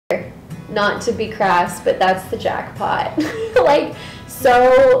not to be crass, but that's the jackpot. Like,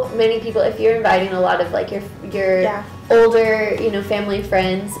 so many people, if you're inviting a lot of like your older, you know, family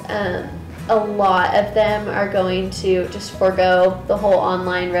friends, a lot of them are going to just forego the whole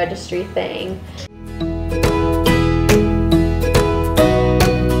online registry thing.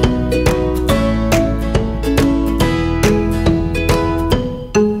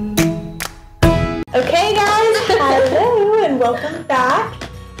 Okay guys, hello and welcome back.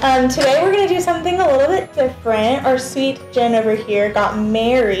 Today we're going to do something a little bit different. Our sweet Jen over here got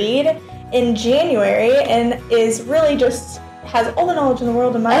married in January and is really just has all the knowledge in the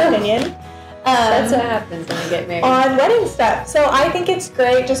world in my opinion. That's what happens when you get married. On wedding stuff. So I think it's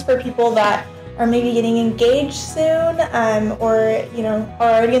great just for people that are maybe getting engaged soon or, you know,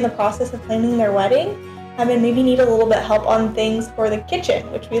 are already in the process of planning their wedding. And maybe need a little bit of help on things for the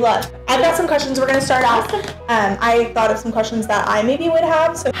kitchen, which we love. I've got some questions we're going to start off. I thought of some questions that I maybe would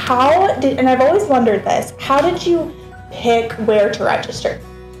have. So and I've always wondered this, how did you pick where to register?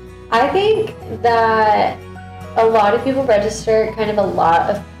 I think that a lot of people register kind of a lot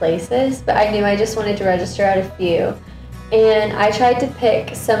of places, but I knew I just wanted to register at a few. And I tried to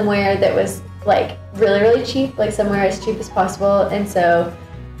pick somewhere that was like really, really cheap, like somewhere as cheap as possible. And so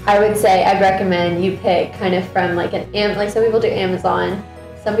I would say I'd recommend you pick kind of from like like some people do Amazon,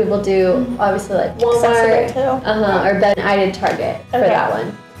 some people do obviously like Walmart, or Ben. I did Target for that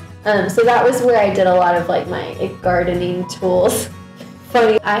one. So that was where I did a lot of like my gardening tools.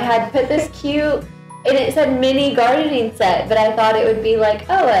 Funny, I had put this cute, and it said mini gardening set, but I thought it would be like,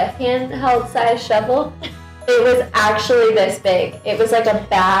 oh, a handheld size shovel. It was actually this big. It was like a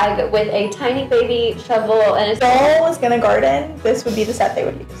bag with a tiny baby shovel and a... If someone was going to garden, this would be the set they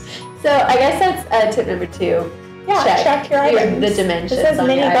would use. So I guess that's tip number 2. Yeah, check your items. The dimensions. It says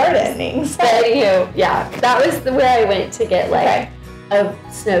mini gardening. But anywho, yeah, that was where I went to get like a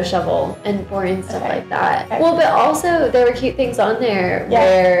snow shovel and boring stuff like that. Well, but also there were cute things on there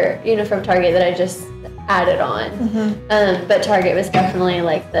where, you know, from Target that I just added on. But Target was definitely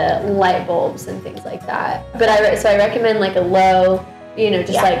like the light bulbs and things like that. But I recommend like a low, you know,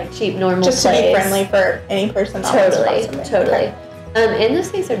 just like cheap, normal just place. To be friendly for any person. Totally. And those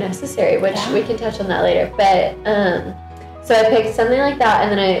things are necessary, which we can touch on that later. But so I picked something like that,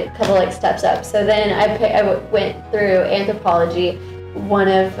 and then a couple like steps up. So then I went through Anthropologie.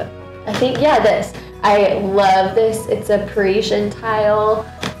 This. I love this. It's a Parisian tile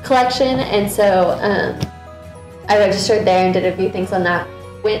collection, and so I registered there and did a few things on that.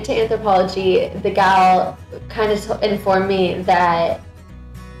 Went to Anthropologie. The gal kind of informed me that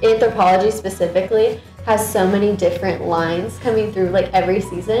Anthropologie specifically has so many different lines coming through like every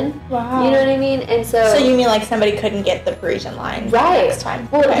season. Wow. You know what I mean? And so you mean like somebody couldn't get the Parisian line next time?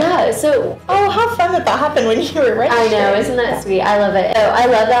 Well, yeah. So how fun did that happen when you were registered? I know, isn't that sweet? I love it. So I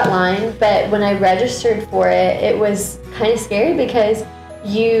love that line, but when I registered for it, it was kind of scary because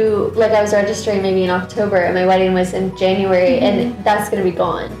I was registering maybe in October and my wedding was in January, and that's gonna be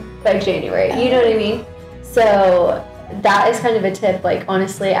gone by January. You know what I mean? So that is kind of a tip. Like,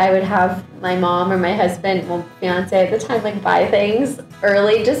 honestly, I would have my mom or my husband, well, fiance at the time, like buy things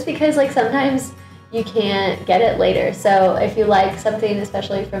early, just because like sometimes you can't get it later. So if you like something,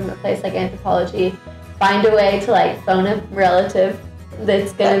 especially from a place like Anthropologie, find a way to like phone a relative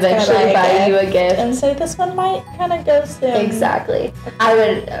that's gonna eventually buy you a gift and say this one might kind of go soon. Exactly. I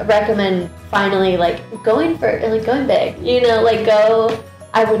would recommend finally like going big. You know, like go.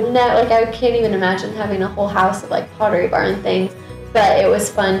 I would not, like, I can't even imagine having a whole house of, like, Pottery Barn things, but it was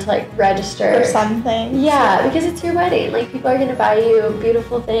fun to, like, register. For some things. Yeah, because it's your wedding. Like, people are going to buy you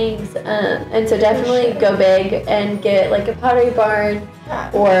beautiful things, and so definitely go big and get, like, a Pottery Barn,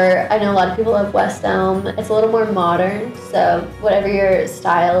 or I know a lot of people love West Elm. It's a little more modern, so whatever your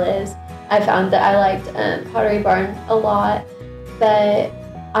style is. I found that I liked Pottery Barn a lot, but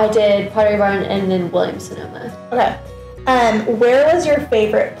I did Pottery Barn and then Williams-Sonoma. Okay. Where was your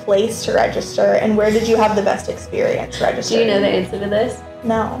favorite place to register, and where did you have the best experience registering? Do you know the answer to this?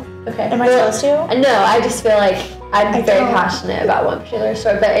 No. Okay. Am I supposed to? No, I just feel like I'm very passionate about one particular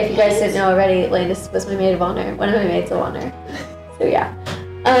store, but if you guys didn't know already, Landis was my maid of honor, one of my maids of honor. So yeah.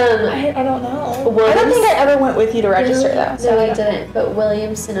 I don't know. I don't think I ever went with you to register though. So no, I didn't, but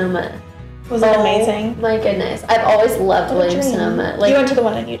Williams-Sonoma. Was it amazing? My goodness. I've always loved Williams-Sonoma. Like, you went to the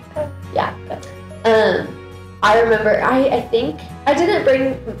one in Utica? Yeah. I remember, I think, I didn't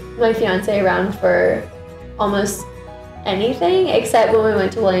bring my fiance around for almost anything except when we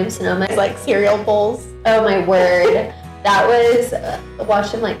went to Williams-Sonoma. It's like cereal bowls. Oh my word. That was,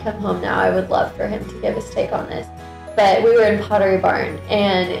 watch him like come home now. I would love for him to give his take on this. But we were in Pottery Barn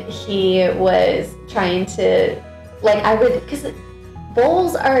and he was trying to, like, because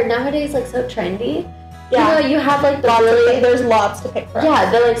bowls are nowadays like so trendy. Yeah. You know, you have like the really, there's lots to pick from.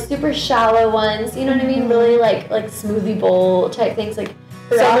 yeah, the like super shallow ones, you know what I mean? Really like smoothie bowl type things. Like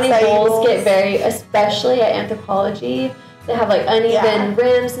so many bowls get very, especially at Anthropologie, they have like uneven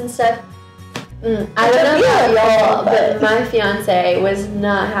rims and stuff. I don't know about y'all, but my fiance was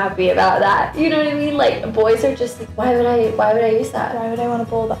not happy about that. You know what I mean? Like boys are just like, why would I use that? Why would I want a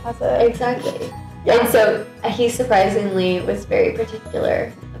bowl that has it? Exactly. Yeah. And so he surprisingly was very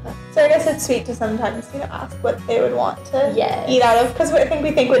particular about that. So I guess it's sweet to sometimes, ask what they would want to eat out of, because I think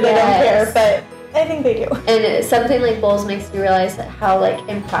we think they don't care, but I think they do. And something like bowls makes you realize how like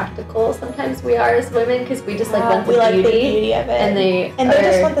impractical sometimes we are as women, because we just like want the beauty of it, and they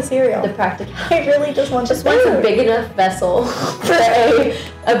just want the cereal. The practical. They really just want wants a big enough vessel for a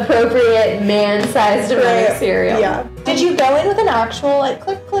appropriate man-sized amount of cereal. Yeah. Did you go in with an actual like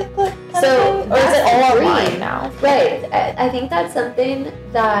click click click? So or is it all online now? Right. I think that's something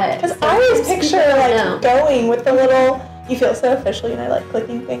that, because I always picture like going with the little, you feel so official, like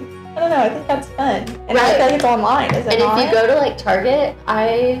clicking thing. I don't know, I think that's fun. And I feel like it's online, is it not? And if you go to like Target,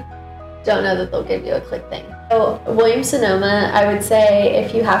 I don't know that they'll give you a click thing. So Williams-Sonoma, I would say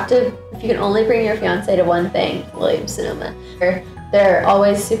if you can only bring your fiance to one thing, Williams-Sonoma. They're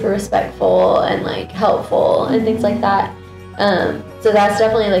always super respectful and like helpful and things like that. So that's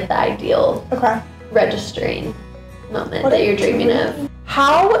definitely like the ideal registering moment that you're dreaming of.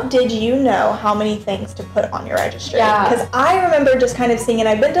 How did you know how many things to put on your registry? Yeah. Because I remember just kind of seeing, and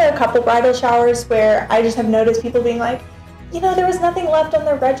I've been to a couple bridal showers where I just have noticed people being like, there was nothing left on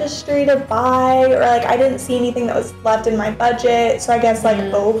the registry to buy, or like I didn't see anything that was left in my budget. So I guess like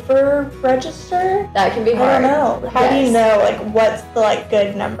over register. That can be hard. I don't know. How do you know like what's the like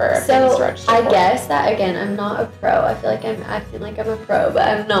good number of things to register I for? guess that again, I'm not a pro. I feel like I'm acting like I'm a pro, but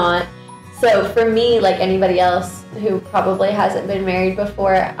I'm not. So for me, like anybody else who probably hasn't been married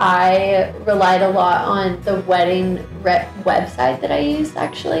before, I relied a lot on the wedding website that I used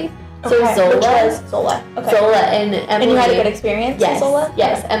actually. So Zola. Which was Zola. Okay. Zola and Emily. And you had a good experience with Zola?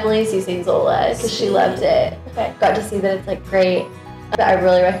 Yes, Emily's using Zola because she loved it. Okay. Got to see that it's like great. I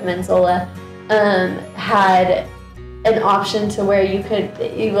really recommend Zola. Had an option to where you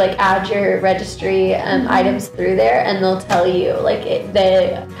like add your registry items through there, and they'll tell you like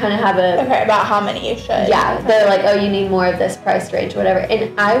they kind of have a about how many you should. Yeah, they're like, oh, you need more of this price range, whatever.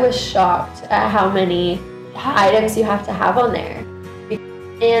 And I was shocked at how many items you have to have on there.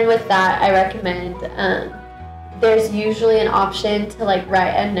 And with that, I recommend there's usually an option to like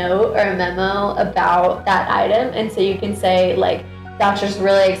write a note or a memo about that item, and so you can say like, Doctor's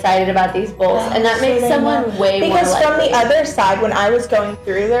really excited about these bowls, and that makes someone way more likely. Because from the other side, when I was going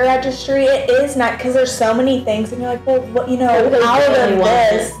through their registry, it is not, because there's so many things, and you're like, well, what, out of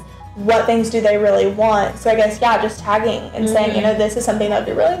this, what things do they really want? So I guess, just tagging and saying, this is something that would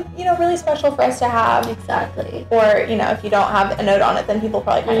be really, really special for us to have. Exactly. Or, if you don't have a note on it, then people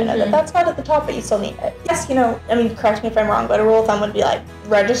probably kind of know that that's not at the top, but you still need it. Yes, correct me if I'm wrong, but a rule of thumb would be like,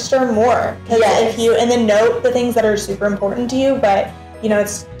 register more. Because if you, and then note the things that are super important to you, but,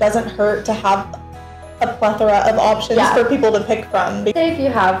 it doesn't hurt to have a plethora of options for people to pick from. Say if you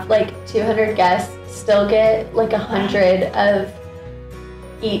have like 200 guests, still get like 100 of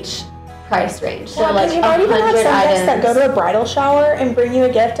each price range. So like you might even have some guests that go to a bridal shower and bring you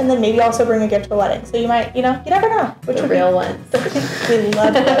a gift, and then maybe also bring a gift to a wedding. So you might, you never know. Which the real ones. We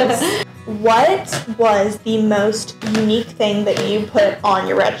love those. What was the most unique thing that you put on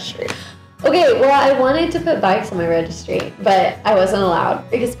your registry? Okay, well, I wanted to put bikes on my registry, but I wasn't allowed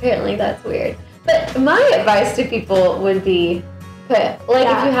because apparently that's weird. But my advice to people would be if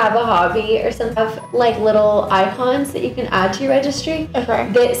you have a hobby or something, have like little icons that you can add to your registry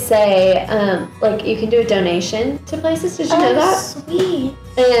that say like you can do a donation to places. Did you know that? Sweet.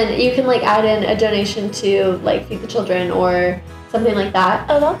 And you can like add in a donation to like Feed the Children or something like that.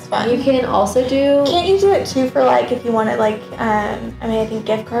 Oh, that's fun. You can also do. Can't you do it too for like if you wanted like I think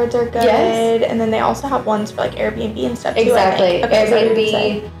gift cards are good. Yes. And then they also have ones for like Airbnb and stuff too. Exactly.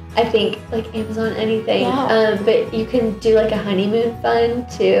 Airbnb. I think like Amazon, anything. Yeah. But you can do like a honeymoon fund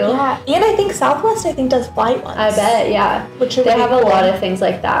too. Yeah. And I think Southwest does flight ones. I bet, yeah. Which they have a lot of things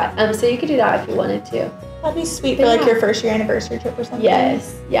like that. So you could do that if you wanted to. That'd be sweet for like your first year anniversary trip or something.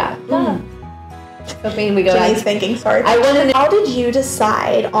 Yes. Yeah. Hoping we go. Jenny's thinking, sorry. How did you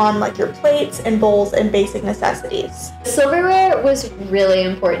decide on like your plates and bowls and basic necessities? Silverware was really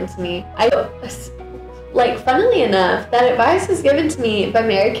important to me. Funnily enough, that advice was given to me by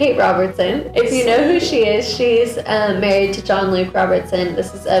Mary-Kate Robertson. If you know who she is, she's married to John Luke Robertson.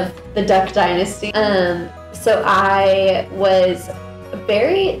 This is of the Duck Dynasty. So I was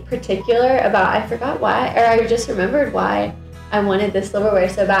very particular about, I forgot why, or I just remembered why. I wanted this silverware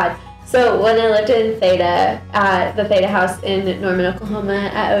so bad. So when I lived in Theta, at the Theta House in Norman, Oklahoma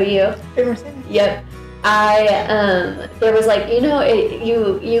at OU. Yep. There was like,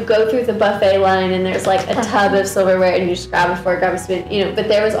 you go through the buffet line and there's like a tub of silverware and you just grab a fork, grab a spoon, but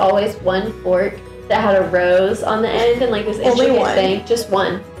there was always one fork that had a rose on the end and like this intricate thing. Just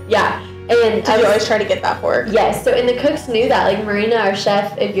one. Yeah. And did you always try to get that fork? Yes. So, and the cooks knew that. Like Marina, our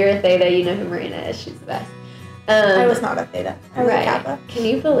chef, if you're a Theta, you know who Marina is. She's the best. I was not a Theta. I was a Kappa. Can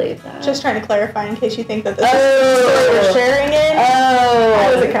you believe that? Just trying to clarify in case you think that this is the story we're sharing in. Oh.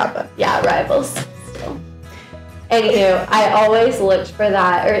 I was a Kappa. Yeah, rivals. Still. Anywho, I always looked for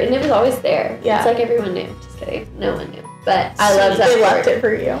that, and it was always there. Yeah. It's like everyone knew. Just kidding. No one knew. But I loved that. They left it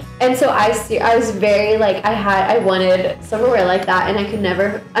for you. And so I was very like, I wanted silverware like that, and I could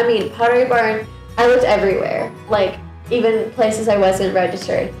never, Pottery Barn, I looked everywhere. Like, even places I wasn't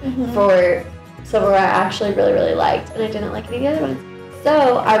registered for silverware I actually really, really liked, and I didn't like any of the other ones.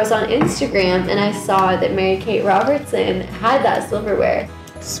 So I was on Instagram, and I saw that Mary Kate Robertson had that silverware.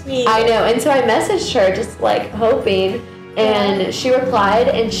 Sweet. I know, and so I messaged her just like hoping, and she replied,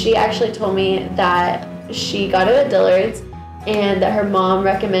 and she actually told me that she got it at Dillard's, and that her mom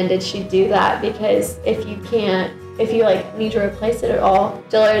recommended she do that because if you like need to replace it at all,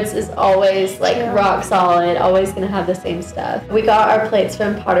 Dillard's is always like rock solid, always gonna have the same stuff. We got our plates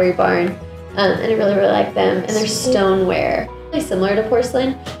from Pottery Barn, and I really, really like them, and they're stoneware, really similar to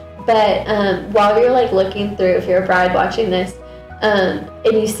porcelain. But while we were like looking through, if you're a bride watching this, and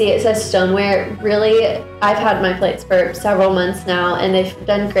you see it says stoneware, really, I've had my plates for several months now and they've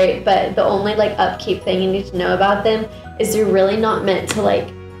done great, but the only like upkeep thing you need to know about them is they're really not meant to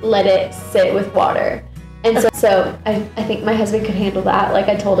like let it sit with water. And so I think my husband could handle that. Like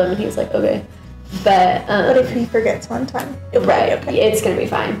I told him and he was like, okay. But if he forgets one time, it'll be okay. It's gonna be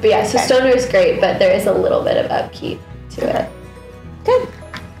fine. But yeah, so stoneware is great, but there is a little bit of upkeep to it. Good.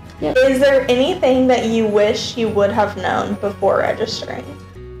 Yep. Is there anything that you wish you would have known before registering?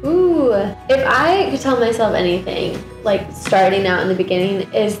 Ooh, if I could tell myself anything, like starting out in the beginning,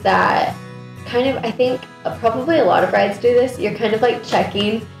 is that kind of, I think probably a lot of brides do this, you're kind of like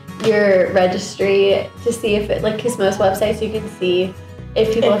checking your registry to see if it, like, because most websites you can see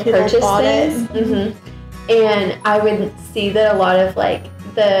if people have purchased things. And I would see that a lot of like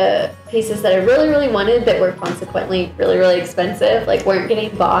the pieces that I really, really wanted that were consequently really, really expensive, like weren't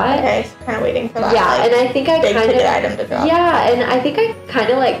getting bought. Okay, so kind of waiting for that. Yeah, like, and I think I big kind ticket of item to drop. Yeah, and I think I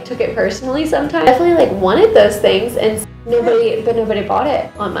kind of like took it personally sometimes. I definitely like wanted those things, and nobody bought it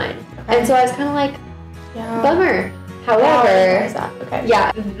on mine. Okay. And so I was kind of like, bummer. However,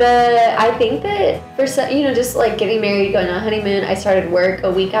 I think that for some, just like getting married, going on a honeymoon, I started work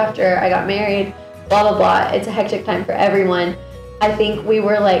a week after I got married, blah, blah, blah. It's a hectic time for everyone. I think we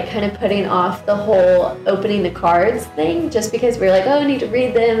were like kind of putting off the whole opening the cards thing just because we were like, oh, I need to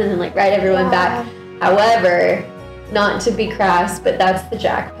read them and then like write everyone back. However, not to be crass, but that's the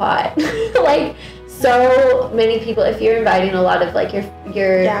jackpot. Like so many people, if you're inviting a lot of like your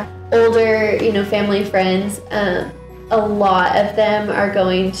older, family friends, a lot of them are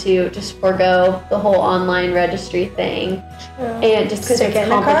going to just forego the whole online registry thing. True. And just because it's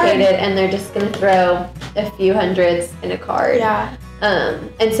complicated and they're just going to throw a few hundreds in a card. Yeah.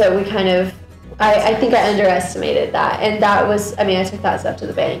 And so we kind of, I think I underestimated that. And that was, I took that stuff to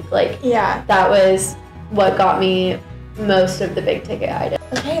the bank. Like, that was what got me most of the big ticket items.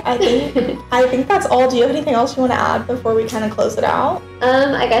 Okay, I think that's all. Do you have anything else you want to add before we kind of close it out?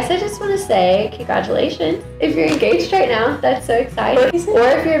 I guess I just want to say congratulations. If you're engaged right now, that's so exciting. Or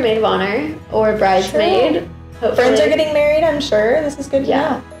if you're a maid of honor or a bridesmaid. Hopefully. Friends are getting married, I'm sure. This is good to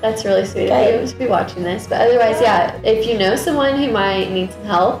know. That's really sweet of you to be watching this. But otherwise, if you know someone who might need some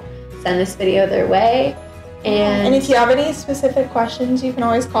help, send this video their way. And if you have any specific questions, you can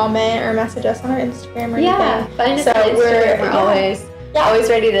always comment or message us on our Instagram or anything. Find us on Instagram. We're always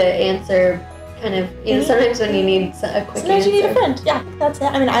ready to answer. Kind of, sometimes when you need a quick answer. Sometimes you need a friend. Yeah, that's it.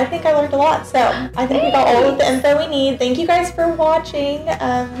 I think I learned a lot. So I think we got all of the info we need. Thank you guys for watching.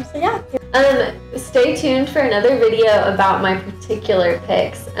 Stay tuned for another video about my particular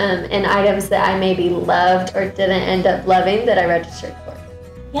picks and items that I maybe loved or didn't end up loving that I registered for.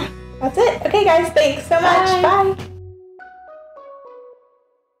 Yeah, that's it. Okay, guys. Thanks so much. Bye.